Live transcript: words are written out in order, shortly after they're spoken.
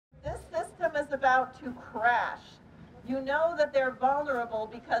about to crash. You know that they're vulnerable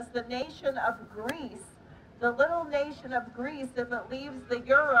because the nation of Greece, the little nation of Greece, if it leaves the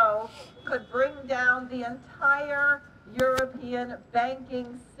euro, could bring down the entire European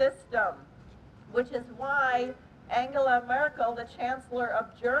banking system, which is why Angela Merkel, the Chancellor of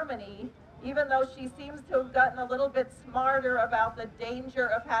Germany, even though she seems to have gotten a little bit smarter about the danger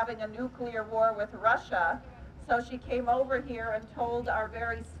of having a nuclear war with Russia, so she came over here and told our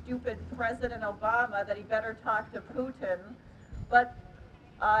very stupid President Obama that he better talk to Putin. But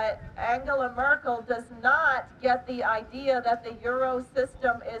Angela Merkel does not get the idea that the euro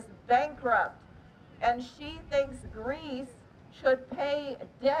system is bankrupt, and she thinks Greece should pay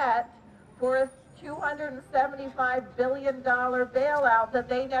debt for a $275 billion bailout that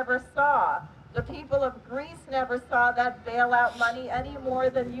they never saw. The people of Greece never saw that bailout money any more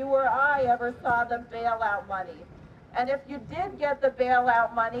than you or I ever saw the bailout money. And if you did get the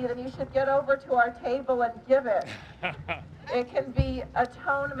bailout money, then you should get over to our table and give it. It can be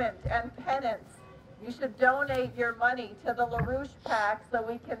atonement and penance. You should donate your money to the LaRouchePAC so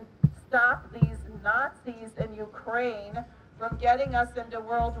we can stop these Nazis in Ukraine from getting us into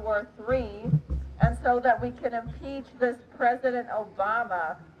World War III, and so that we can impeach this President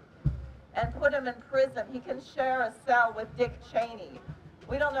Obama and put him in prison. He can share a cell with Dick Cheney.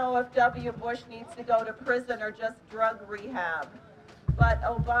 We don't know if W. Bush needs to go to prison or just drug rehab. But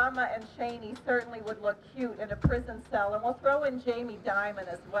Obama and Cheney certainly would look cute in a prison cell, and we'll throw in Jamie Dimon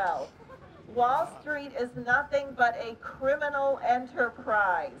as well. Wall Street is nothing but a criminal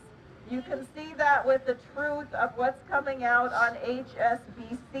enterprise. You can see that with the truth of what's coming out on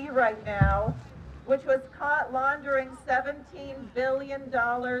HSBC right now, which was caught laundering $17 billion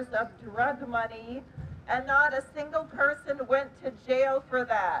of drug money, and not a single person went to jail for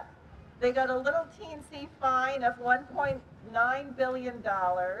that. They got a little teensy fine of $1.9 billion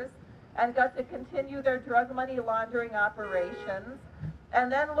and got to continue their drug money laundering operations.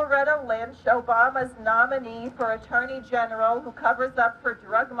 And then Loretta Lynch, Obama's nominee for Attorney General, who covers up for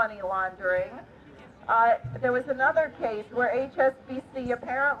drug money laundering. There was another case where HSBC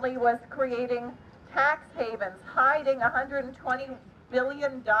apparently was creating tax havens, hiding $120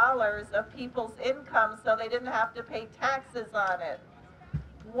 billion of people's income so they didn't have to pay taxes on it.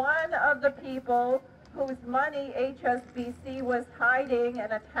 One of the people whose money HSBC was hiding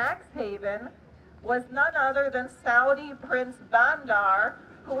in a tax haven was none other than Saudi Prince Bandar,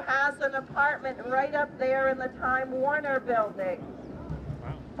 who has an apartment right up there in the Time Warner building.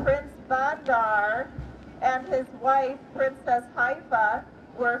 Wow. Prince Bandar and his wife, Princess Haifa,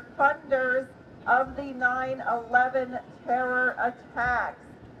 were funders of the 9/11 terror attacks,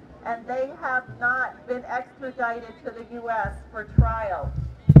 and they have not been extradited to the U.S. for trial.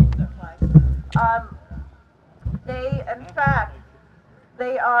 In fact,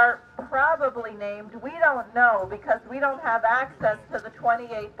 they are probably named, we don't know because we don't have access to the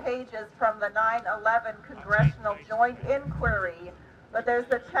 28 pages from the 9/11 Congressional Joint Inquiry, but there's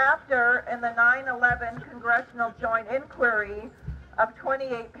a chapter in the 9/11 Congressional Joint Inquiry of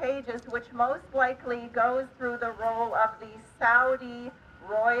 28 pages which most likely goes through the role of the Saudi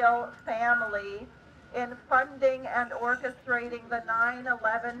royal family in funding and orchestrating the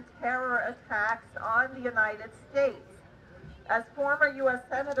 9/11 terror attacks on the United States. As former U.S.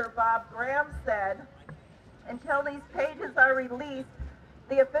 Senator Bob Graham said, until these pages are released,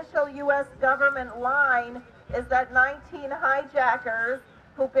 the official U.S. government line is that 19 hijackers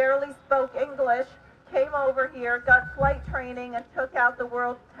who barely spoke English came over here, got flight training, and took out the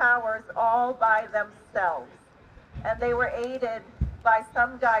world towers all by themselves. And they were aided by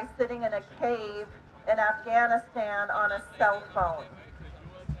some guy sitting in a cave in Afghanistan on a cell phone.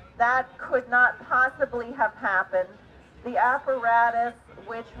 That could not possibly have happened. The apparatus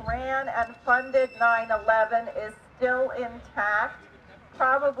which ran and funded 9/11 is still intact,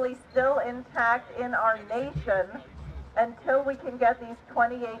 probably still intact in our nation, until we can get these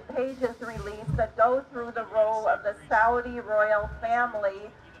 28 pages released that go through the role of the Saudi royal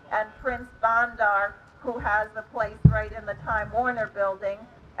family and Prince Bandar, who has a place right in the Time Warner building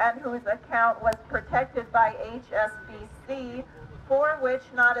and whose account was protected by HSBC, for which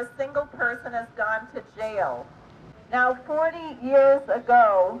not a single person has gone to jail. Now, 40 years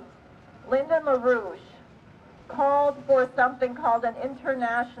ago, Lyndon LaRouche called for something called an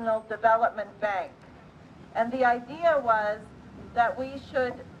International Development Bank. And the idea was that we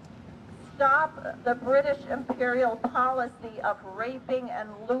should stop the British imperial policy of raping and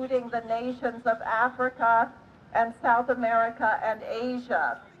looting the nations of Africa and South America and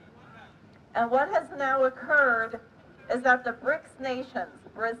Asia. And what has now occurred is that the BRICS nations,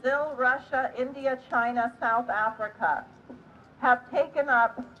 Brazil, Russia, India, China, South Africa, have taken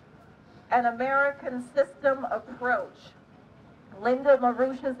up an American system approach, Linda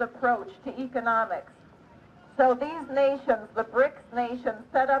LaRouche's approach to economics. So these nations, the BRICS nations,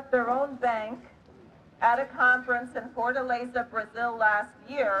 set up their own bank at a conference in Fortaleza, Brazil last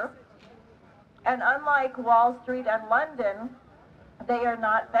year. And unlike Wall Street and London, they are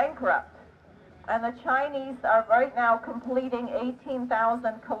not bankrupt. And the Chinese are right now completing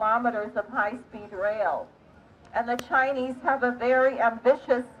 18,000 kilometers of high-speed rail. And the Chinese have a very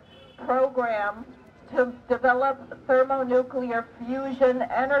ambitious program to develop thermonuclear fusion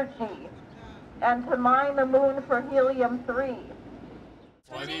energy and to mine the moon for helium-3.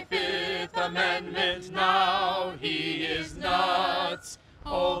 25th Amendment, now he is nuts.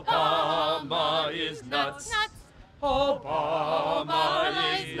 Obama is nuts.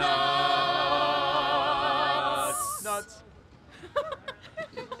 Obama is nuts.